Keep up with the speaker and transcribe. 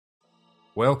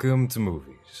Welcome to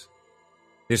Movies.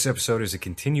 This episode is a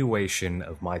continuation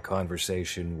of my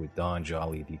conversation with Don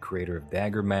Jolly, the creator of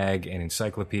Dagger Mag and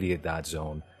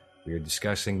Encyclopedia.zone. We are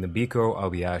discussing Nobiko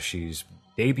Obayashi's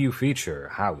debut feature,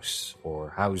 House,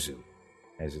 or Hausu,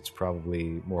 as it's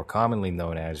probably more commonly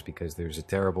known as because there's a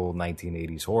terrible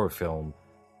 1980s horror film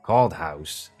called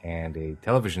House and a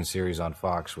television series on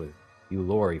Fox with Hugh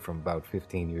Laurie from about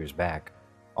 15 years back,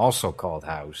 also called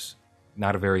House.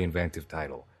 Not a very inventive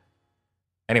title.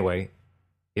 Anyway,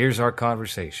 here's our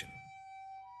conversation.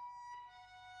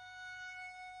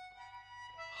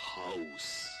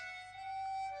 House.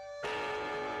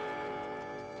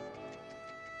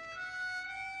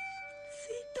 ス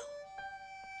イート、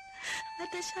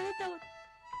私あなたを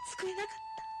救えなかった。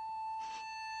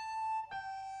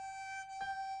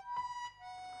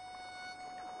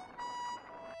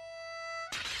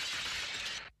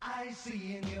I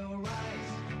see in your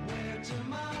eyes where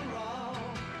tomorrow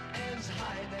is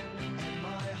hiding in my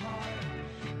heart.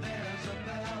 There's a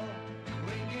bell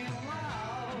ringing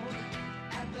loud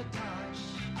at the touch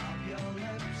of your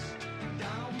lips.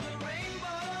 Down the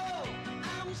rainbow,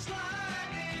 I'm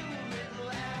sliding.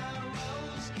 Little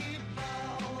arrows keep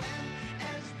falling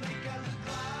as thick as a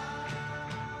cloud.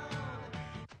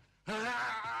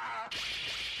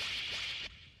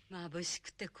 眩し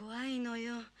くて怖いの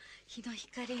よ、日の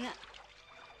光が。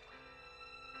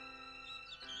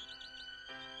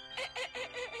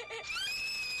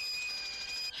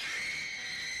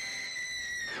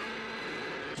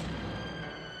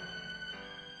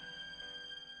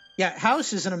Yeah,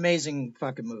 House is an amazing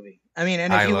fucking movie. I mean,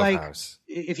 and if I you love like, House.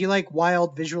 if you like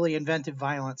wild, visually inventive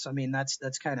violence, I mean, that's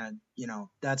kind of,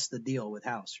 that's the deal with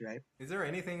House, right? Is there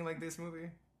anything like this movie?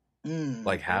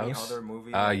 Like Any House? other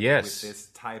movie Yes. with this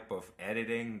type of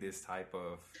editing, this type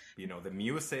of, the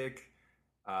music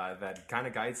that kind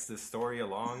of guides the story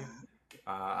along?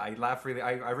 I laugh really.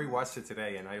 I rewatched it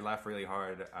today, and I laughed really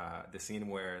hard. The scene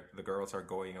where the girls are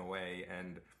going away,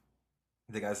 and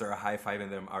the guys that are high-fiving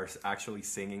them are actually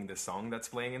singing the song that's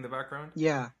playing in the background.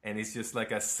 Yeah. And it's just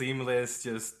like a seamless,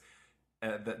 just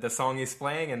the song is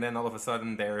playing, and then all of a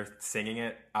sudden they're singing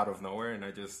it out of nowhere, and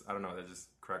I don't know, that just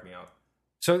cracked me up.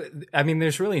 So, I mean,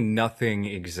 there's really nothing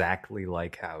exactly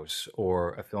like House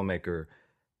or a filmmaker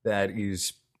that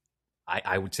is,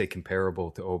 I would say,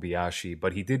 comparable to Obayashi,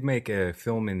 but he did make a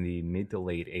film in the mid to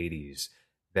late 80s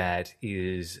that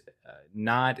is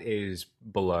not as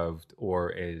beloved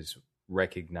or as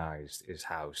recognized as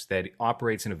House, that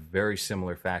operates in a very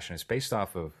similar fashion. It's based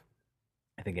off of,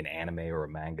 I think, an anime or a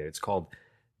manga. It's called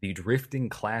The Drifting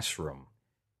Classroom.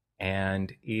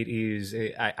 And it is,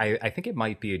 I think it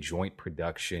might be a joint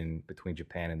production between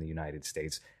Japan and the United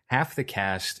States. Half the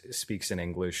cast speaks in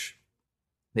English.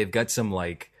 They've got some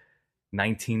like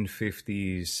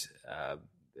 1950s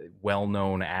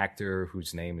well-known actor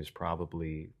whose name is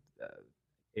probably,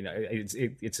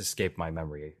 it's escaped my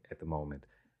memory at the moment.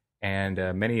 And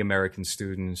many American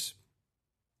students.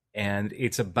 And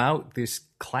it's about this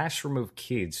classroom of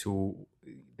kids who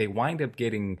they wind up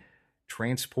getting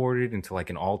transported into like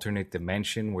an alternate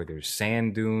dimension where there's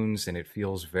sand dunes, and it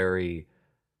feels very,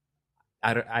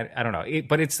 I don't know,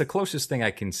 but it's the closest thing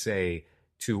I can say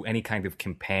to any kind of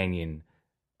companion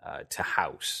to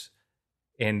House.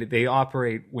 And they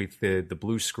operate with the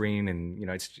blue screen, and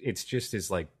it's just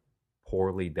as like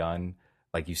poorly done.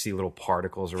 Like you see little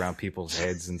particles around people's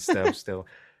heads and stuff still,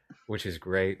 which is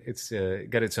great. It's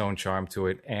got its own charm to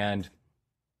it. And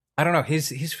I don't know, his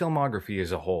filmography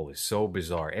as a whole is so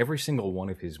bizarre. Every single one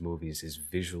of his movies is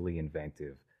visually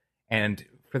inventive. And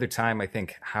for the time, I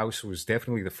think House was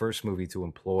definitely the first movie to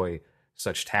employ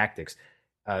such tactics.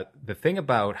 The thing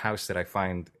about House that I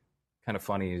find kind of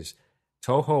funny is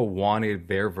Toho wanted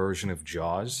their version of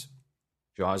Jaws.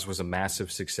 Jaws was a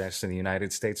massive success in the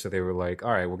United States, so they were like,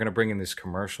 all right, we're going to bring in this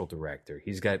commercial director.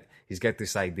 He's got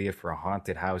this idea for a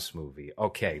haunted house movie.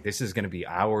 Okay, this is going to be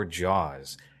our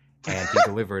Jaws. And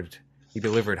he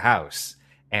delivered House,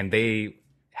 and they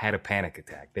had a panic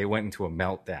attack. They went into a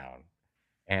meltdown,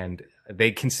 and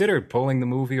they considered pulling the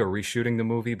movie or reshooting the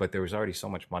movie, but there was already so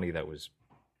much money that was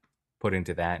put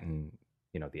into that, and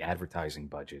the advertising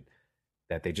budget,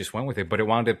 that they just went with it. But it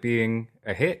wound up being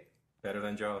a hit. Better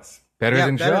than Jaws. Better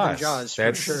than Jaws,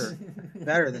 That's for sure.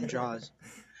 Better than Jaws.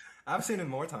 I've seen it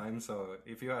more times, so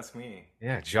if you ask me.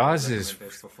 Yeah, Jaws is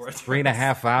recommend this before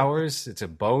 3.5 hours. It's a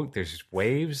boat. There's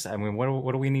waves. I mean,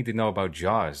 what do we need to know about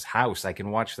Jaws? House, I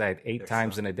can watch that 8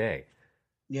 times in a day.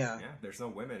 Yeah. Yeah, there's no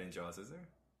women in Jaws, is there?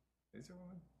 Is there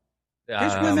women?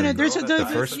 There's women in there's the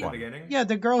first one. Yeah,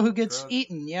 the girl who gets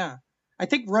eaten. Yeah, I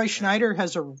think Roy Schneider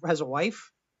has a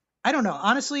wife. I don't know.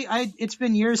 Honestly, it's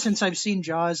been years since I've seen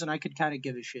Jaws, and I could kind of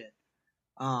give a shit.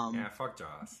 Yeah, fuck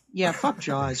Jaws. Yeah, fuck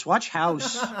Jaws. Watch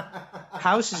House.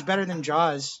 House is better than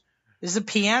Jaws. Is the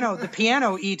piano? The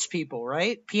piano eats people,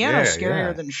 right? Piano's Yeah, scarier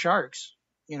yeah. than sharks.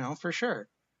 For sure.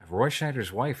 Roy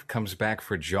Scheider's wife comes back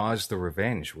for Jaws: The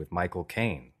Revenge with Michael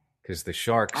Caine because the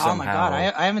shark Oh my god,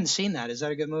 somehow. I haven't seen that. Is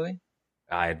that a good movie?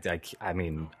 I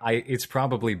mean, it's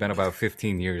probably been about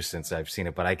 15 years since I've seen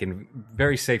it, but I can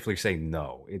very safely say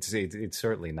no. It's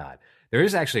certainly not. There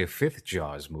is actually a fifth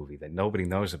Jaws movie that nobody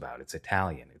knows about. It's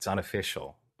Italian. It's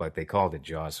unofficial, but they called it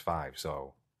Jaws 5,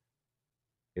 so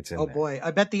it's in Oh there. boy,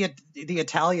 I bet the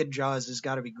Italian Jaws has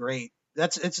got to be great.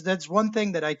 That's one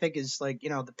thing that I think is like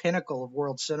the pinnacle of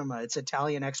world cinema. It's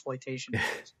Italian exploitation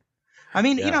movies. I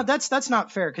mean, Yeah. that's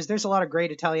not fair because there's a lot of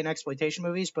great Italian exploitation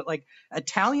movies, but like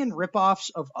Italian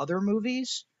ripoffs of other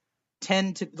movies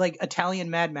tend to like Italian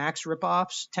Mad Max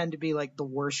ripoffs tend to be like the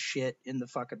worst shit in the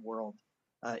fucking world.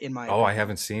 In my Oh, opinion. I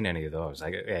haven't seen any of those.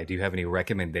 Do you have any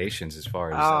recommendations as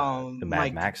far as the Mad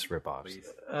Mike, Max ripoffs? Please.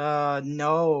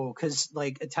 No, because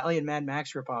like Italian Mad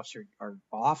Max ripoffs are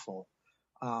awful.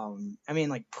 I mean,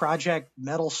 like Project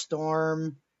Metal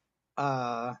Storm,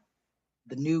 the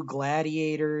new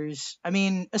Gladiators. I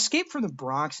mean, Escape from the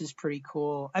Bronx is pretty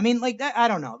cool. I mean, like that. I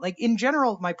don't know. Like in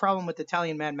general, my problem with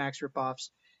Italian Mad Max ripoffs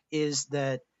is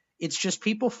that it's just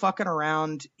people fucking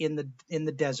around in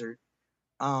the desert.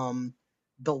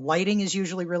 The lighting is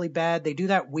usually really bad. They do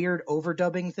that weird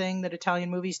overdubbing thing that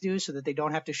Italian movies do so that they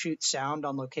don't have to shoot sound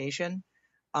on location.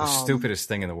 The stupidest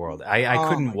thing in the world. I oh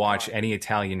couldn't my watch God. any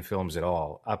Italian films at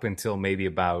all up until maybe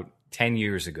about 10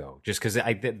 years ago, just because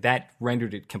that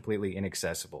rendered it completely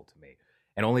inaccessible to me.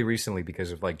 And only recently,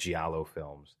 because of like Giallo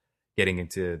films, getting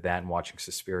into that and watching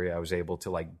Suspiria, I was able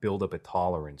to like build up a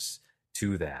tolerance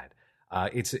to that.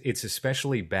 It's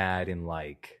especially bad in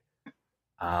like,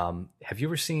 have you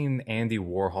ever seen Andy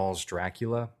Warhol's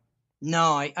Dracula?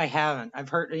 No, I haven't. I've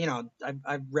heard,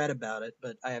 I've read about it,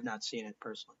 but I have not seen it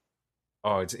personally.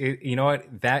 Oh, you know what?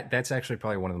 That's actually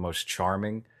probably one of the most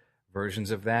charming versions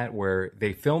of that, where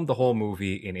they filmed the whole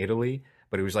movie in Italy,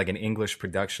 but it was like an English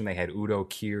production. They had Udo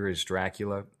Kier as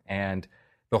Dracula, and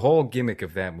the whole gimmick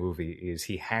of that movie is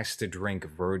he has to drink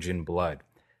virgin blood.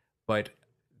 But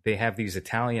they have these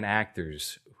Italian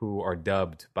actors who are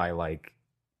dubbed by like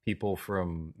people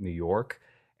from New York,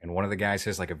 and one of the guys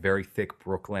has like a very thick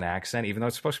Brooklyn accent, even though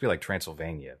it's supposed to be like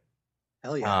Transylvania.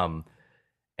 Hell yeah.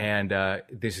 And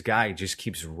this guy just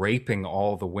keeps raping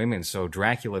all the women. So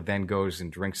Dracula then goes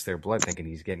and drinks their blood, thinking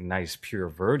he's getting nice, pure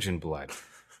virgin blood.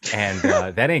 And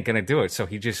that ain't going to do it. So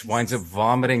he just winds up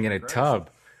vomiting in a tub.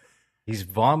 He's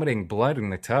vomiting blood in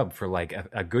the tub for like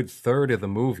a good third of the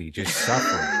movie, just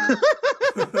suffering.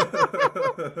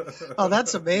 Oh,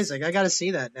 that's amazing. I got to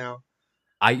see that now.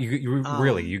 You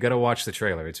really, you got to watch the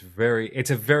trailer. It's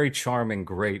a very charming,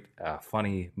 great,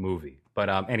 funny movie. But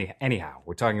anyhow,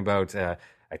 we're talking about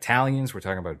Italians. We're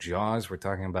talking about Jaws. We're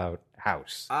talking about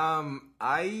House.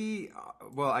 I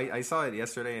saw it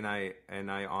yesterday,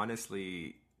 and I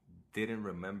honestly didn't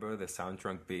remember the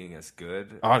soundtrack being as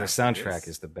good. Oh, the as it soundtrack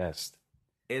is the best.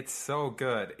 It's so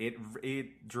good.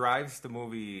 It drives the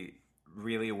movie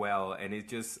really well, and it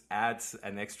just adds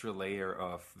an extra layer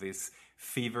of this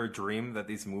fever dream that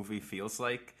this movie feels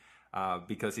like.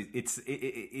 Because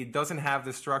it doesn't have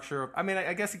the structure of, I mean,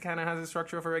 I guess it kind of has the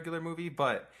structure of a regular movie,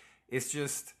 but it's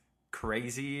just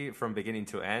crazy from beginning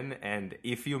to end. And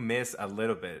if you miss a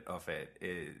little bit of it,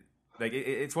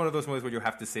 it's one of those movies where you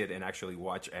have to sit and actually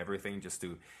watch everything just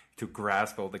to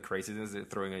grasp all the craziness they're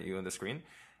throwing at you on the screen.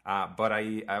 But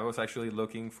I was actually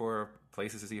looking for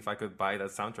places to see if I could buy that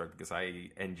soundtrack because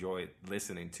I enjoyed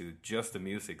listening to just the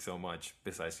music so much.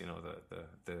 Besides,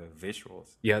 the visuals.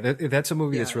 Yeah, that's a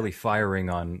movie that's really firing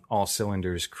on all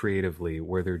cylinders creatively,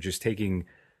 where they're just taking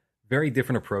very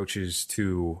different approaches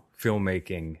to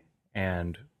filmmaking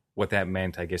and what that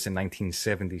meant. I guess in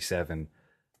 1977,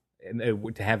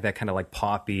 and to have that kind of like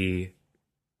poppy.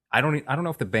 I don't know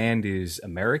if the band is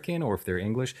American or if they're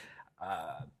English,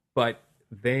 but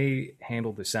they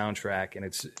handled the soundtrack, and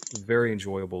it's very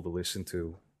enjoyable to listen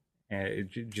to.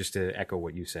 Just to echo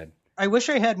what you said. I wish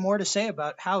I had more to say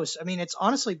about House. I mean, it's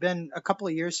honestly been a couple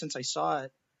of years since I saw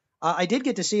it. I did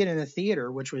get to see it in a theater,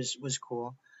 which was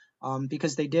cool,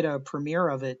 because they did a premiere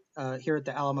of it here at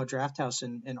the Alamo Drafthouse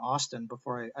in Austin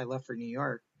before I left for New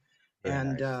York. Very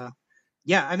and nice.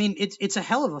 yeah, I mean, it's a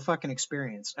hell of a fucking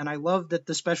experience. And I love that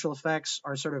the special effects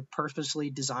are sort of purposely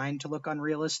designed to look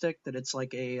unrealistic, that it's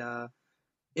like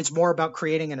it's more about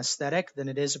creating an aesthetic than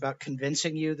it is about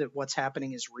convincing you that what's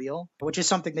happening is real, which is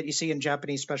something that you see in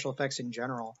Japanese special effects in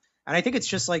general. And I think it's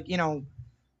just like,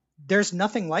 there's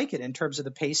nothing like it in terms of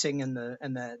the pacing and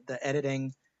the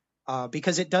editing.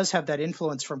 because it does have that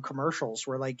influence from commercials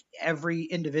where like every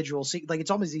individual like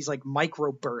it's almost these like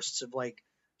micro bursts of like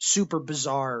super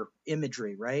bizarre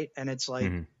imagery, right? And it's like,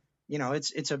 Mhm.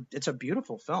 it's a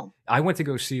beautiful film. I went to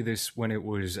go see this when it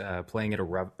was playing at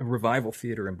a revival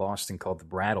theater in Boston called the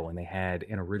Brattle, and they had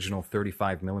an original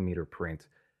 35 millimeter print.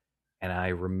 And I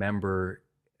remember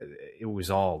it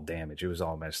was all damaged. It was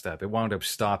all messed up. It wound up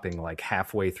stopping like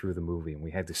halfway through the movie, and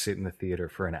we had to sit in the theater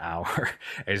for an hour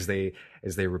as they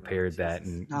repaired that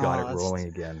and got it rolling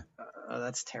again.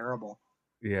 That's terrible.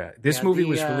 Yeah, this movie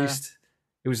was released.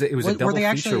 It was a double feature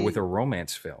actually, with a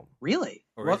romance film. Really?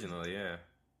 Originally, yeah.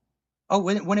 Oh,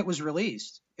 when it was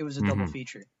released, it was a double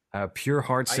feature. Pure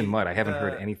Hearts and Mud. I haven't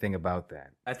heard anything about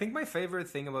that. I think my favorite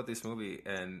thing about this movie,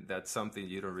 and that's something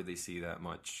you don't really see that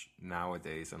much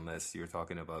nowadays, unless you're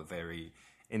talking about very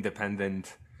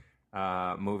independent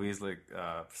movies like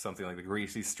something like The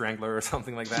Greasy Strangler or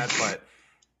something like that. But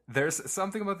there's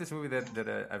something about this movie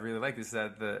that I really like. Is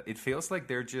that it feels like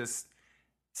they're just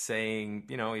saying,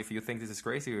 if you think this is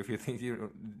crazy, or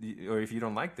if you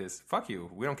don't like this, fuck you.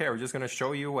 We don't care. We're just gonna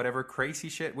show you whatever crazy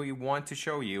shit we want to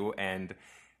show you, and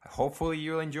hopefully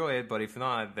you'll enjoy it. But if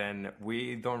not, then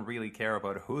we don't really care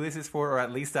about who this is for, or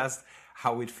at least that's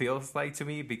how it feels like to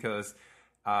me, because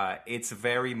it's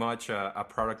very much a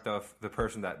product of the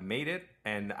person that made it,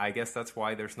 and I guess that's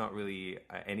why there's not really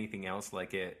anything else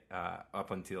like it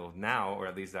up until now, or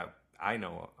at least that I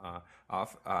know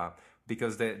of.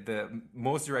 Because the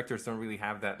most directors don't really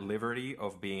have that liberty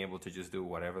of being able to just do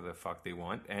whatever the fuck they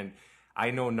want. And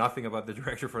I know nothing about the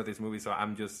director for this movie, so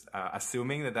I'm just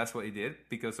assuming that that's what he did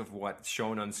because of what's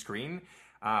shown on screen.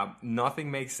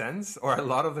 Nothing makes sense, or a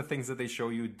lot of the things that they show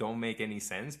you don't make any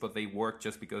sense, but they work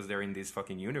just because they're in this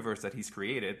fucking universe that he's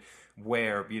created,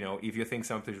 where, if you think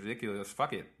something's ridiculous,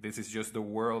 fuck it. This is just the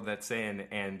world that's in.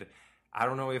 And I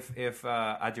don't know if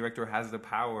a director has the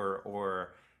power,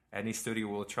 or any studio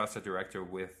will trust a director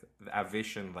with a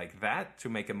vision like that to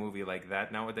make a movie like that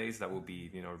nowadays that will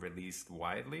be, released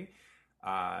widely,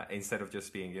 instead of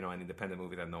just being, an independent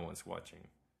movie that no one's watching.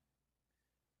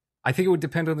 I think it would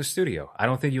depend on the studio. I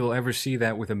don't think you'll ever see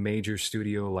that with a major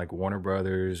studio like Warner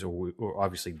Brothers or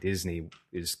obviously Disney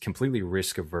is completely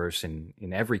risk averse in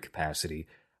every capacity.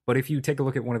 But if you take a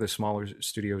look at one of the smaller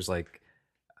studios like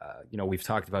we've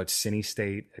talked about Cine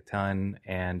State a ton,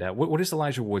 and what is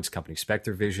Elijah Wood's company?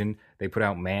 Spectre Vision. They put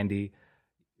out Mandy.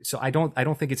 So I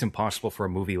don't think it's impossible for a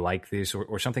movie like this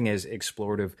or something as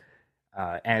explorative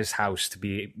as House to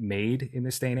be made in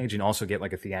this day and age, and also get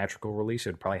like a theatrical release. It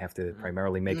would probably have to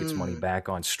primarily make its money back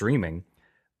on streaming.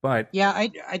 But yeah,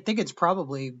 I think it's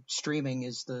probably streaming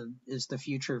is the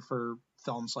future for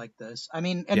films like this. I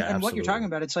mean, and what you're talking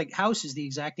about, it's like House is the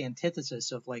exact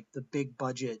antithesis of like the big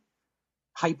budget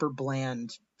hyper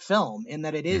bland film, in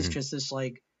that it is just this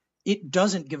like, it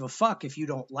doesn't give a fuck if you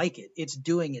don't like it. It's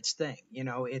doing its thing.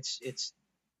 It's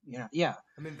yeah.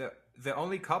 I mean, the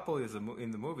only couple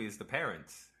in the movie is the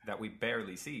parents that we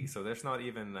barely see. So there's not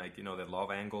even like, the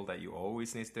love angle that you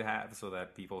always need to have so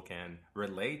that people can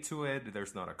relate to it.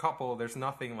 There's not a couple. There's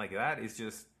nothing like that. It's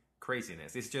just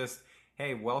craziness. It's just,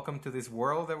 hey, welcome to this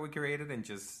world that we created, and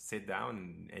just sit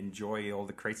down and enjoy all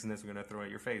the craziness we're going to throw at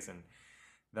your face. And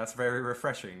that's very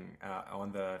refreshing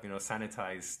on the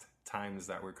sanitized times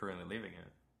that we're currently living in.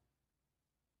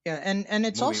 Yeah, and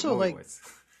it's also like,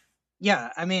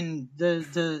 yeah, I mean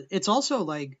the it's also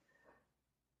like,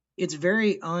 it's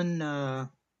very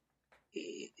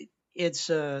it's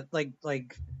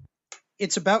like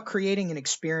it's about creating an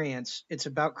experience. It's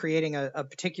about creating a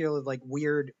particular like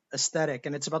weird aesthetic,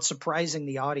 and it's about surprising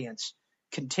the audience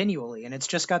continually, and it's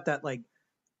just got that like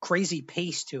crazy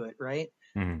pace to it, right?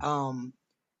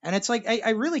 And it's like,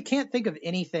 I really can't think of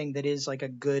anything that is like a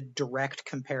good direct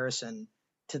comparison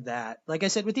to that. Like I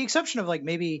said, with the exception of like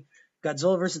maybe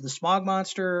Godzilla versus the Smog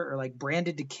Monster, or like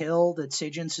Branded to Kill that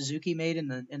Seijun Suzuki made in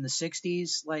the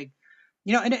 60s. Like,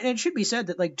 and it should be said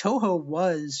that like Toho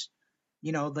was,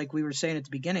 like we were saying at the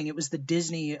beginning, it was the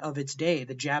Disney of its day,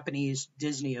 the Japanese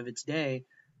Disney of its day.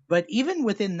 But even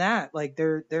within that, like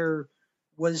there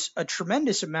was a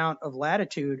tremendous amount of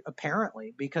latitude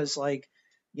apparently, because like,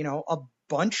 a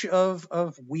bunch of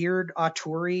weird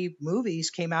auteur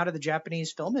movies came out of the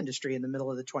Japanese film industry in the middle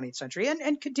of the 20th century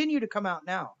and continue to come out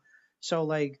now. So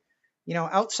like,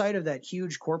 outside of that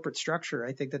huge corporate structure,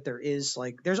 I think that there's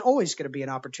always going to be an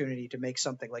opportunity to make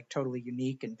something like totally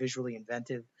unique and visually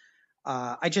inventive.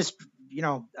 I just,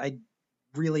 I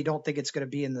really don't think it's going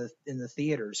to be in the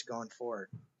theaters going forward.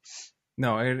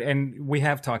 No, and we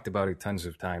have talked about it tons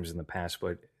of times in the past,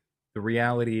 but the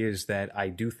reality is that I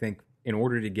do think in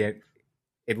order to get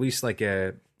at least like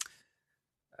a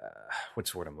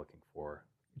what's the word I'm looking for?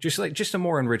 just a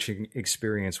more enriching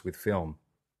experience with film,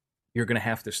 you're going to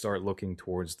have to start looking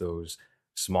towards those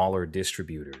smaller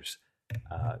distributors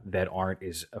that aren't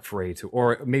as afraid to,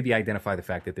 or maybe identify the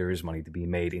fact that there is money to be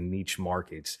made in niche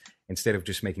markets instead of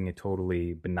just making a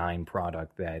totally benign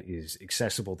product that is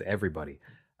accessible to everybody.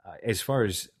 As far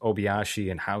as Obayashi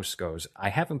and House goes, I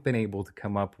haven't been able to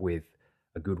come up with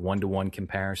a good one-to-one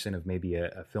comparison of maybe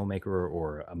a filmmaker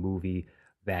or a movie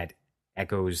that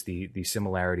echoes the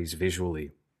similarities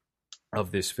visually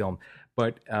of this film.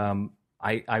 But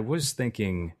I was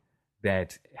thinking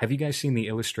that, have you guys seen the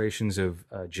illustrations of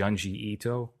Junji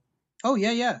Ito? Oh,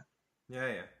 yeah.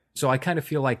 Yeah. So I kind of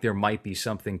feel like there might be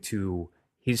something to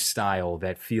his style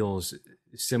that feels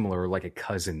similar, like a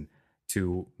cousin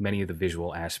to many of the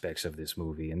visual aspects of this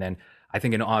movie. And then I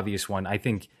think an obvious one, I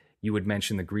think you would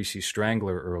mention The Greasy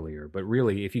Strangler earlier, but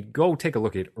really, if you go take a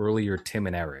look at earlier Tim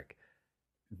and Eric,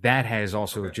 that has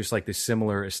also just like this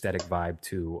similar aesthetic vibe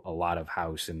to a lot of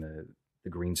House and the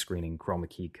green screening, chroma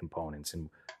key components and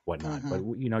whatnot. But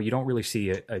you know, you don't really see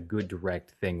a good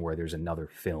direct thing where there's another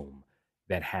film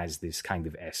that has this kind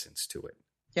of essence to it.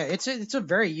 Yeah, it's a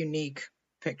very unique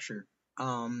picture.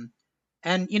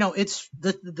 And you know, it's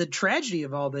the tragedy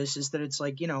of all this is that it's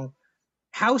like, you know,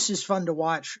 House is fun to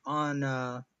watch on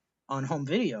home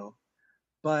video,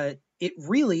 but it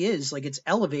really is like it's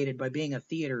elevated by being a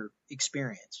theater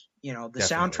experience. You know, the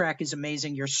soundtrack is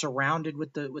amazing. You're surrounded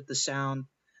with the sound.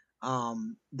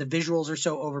 The visuals are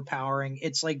so overpowering.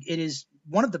 It's like it is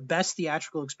one of the best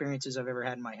theatrical experiences I've ever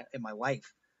had in my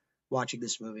life watching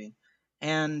this movie.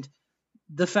 And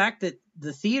the fact that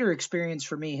the theater experience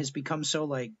for me has become so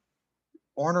like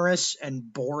onerous and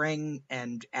boring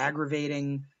and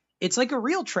aggravating, it's like a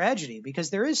real tragedy, because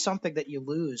there is something that you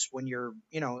lose when you're,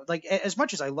 you know, like as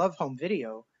much as I love home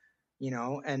video, you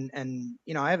know, and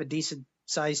you know, I have a decent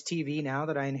sized TV now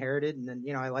that I inherited, and then,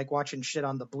 you know, I like watching shit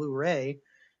on the Blu-ray,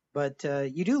 but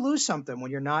you do lose something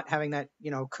when you're not having that,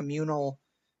 you know, communal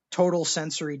total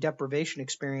sensory deprivation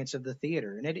experience of the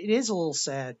theater. And it is a little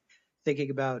sad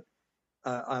thinking about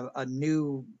a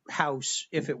new House,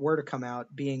 if it were to come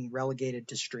out, being relegated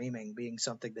to streaming, being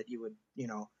something that you would, you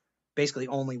know, basically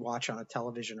only watch on a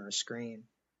television or a screen.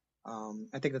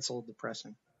 I think that's a little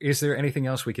depressing. Is there anything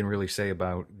else we can really say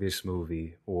about this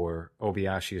movie or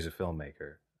Obayashi as a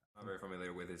filmmaker? I'm very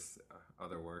familiar with his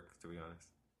other work, to be honest.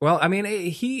 Well, I mean,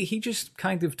 he just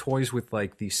kind of toys with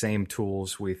like the same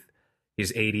tools with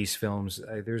his 80s films.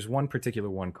 There's one particular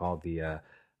one called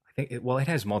it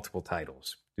has multiple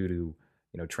titles due to,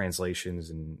 you know, translations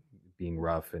and being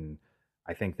rough, and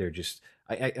I think they're just.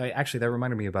 I actually, that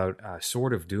reminded me about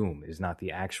Sword of Doom is not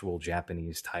the actual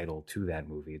Japanese title to that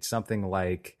movie. It's something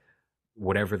like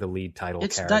whatever the lead title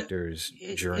character's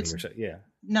journey or so. Yeah.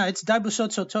 No, it's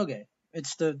Daibusotsu Toge.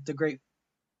 It's the Great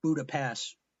Buddha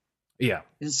Pass. Yeah.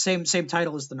 It's the same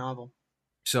title as the novel.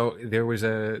 So there was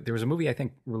a movie I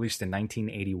think released in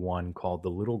 1981 called The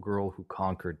Little Girl Who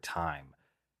Conquered Time,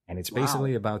 and it's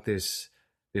basically about this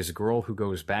girl who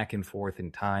goes back and forth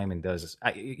in time and does,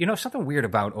 you know, something weird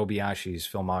about Obayashi's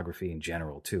filmography in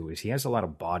general too is he has a lot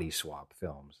of body swap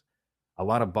films, a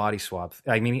lot of body swap.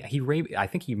 I mean, I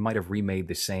think he might have remade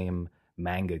the same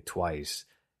manga twice,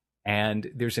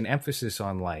 and there's an emphasis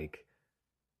on like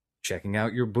checking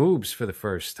out your boobs for the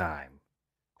first time,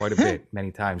 quite a bit,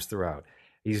 many times throughout.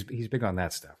 He's big on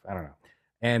that stuff. I don't know.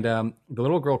 And The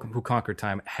Little Girl Who Conquered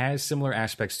Time has similar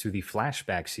aspects to the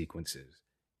flashback sequences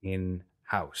in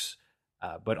House.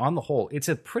 But on the whole, it's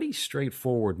a pretty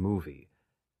straightforward movie.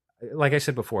 Like I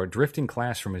said before, Drifting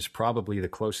Classroom is probably the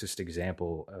closest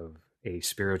example of a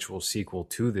spiritual sequel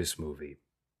to this movie,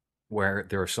 where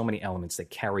there are so many elements that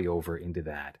carry over into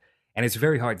that. And it's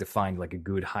very hard to find like a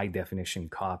good high-definition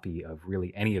copy of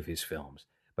really any of his films.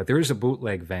 But there is a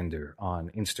bootleg vendor on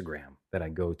Instagram that I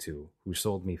go to who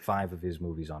sold me 5 of his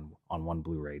movies on one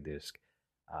Blu-ray disc.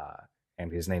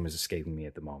 And his name is escaping me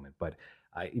at the moment. But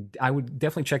I would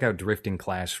definitely check out Drifting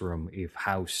Classroom if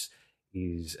House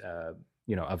is,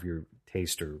 you know, of your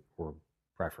taste or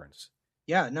preference.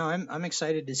 Yeah, no, I'm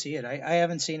excited to see it. I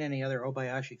haven't seen any other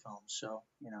Obayashi films, so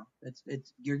you know,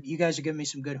 you guys are giving me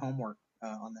some good homework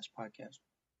on this podcast.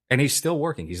 And he's still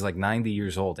working. He's like 90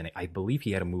 years old, and I believe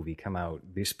he had a movie come out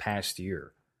this past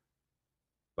year.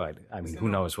 But I mean, who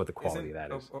knows what the quality of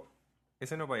that is?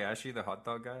 Isn't Obayashi the hot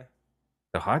dog guy?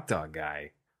 The hot dog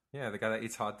guy. Yeah, the guy that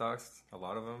eats hot dogs, a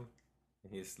lot of them.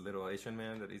 He's a little Asian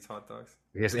man that eats hot dogs.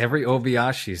 Yes, every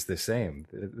Obayashi is the same.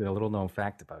 The little known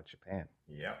fact about Japan.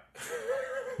 Yeah.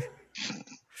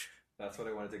 That's what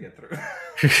I wanted to get through.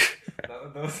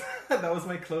 that was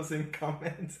my closing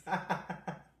comment.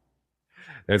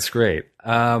 That's great.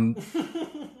 I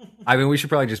mean, we should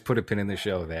probably just put a pin in the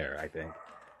show there, I think.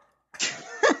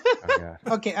 God.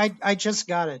 Okay, I just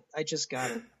got it.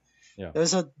 Yeah.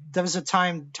 There was a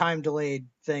time delayed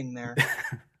thing there.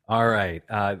 All right.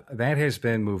 That has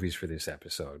been movies for this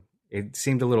episode. It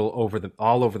seemed a little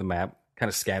all over the map, kind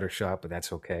of scattershot, but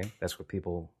that's okay. That's what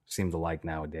people seem to like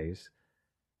nowadays.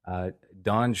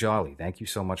 Don Jolly, thank you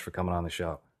so much for coming on the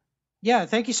show. Yeah,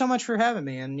 thank you so much for having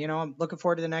me, and I'm looking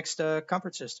forward to the next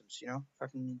Comfort Systems.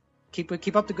 Fucking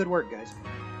keep up the good work, guys.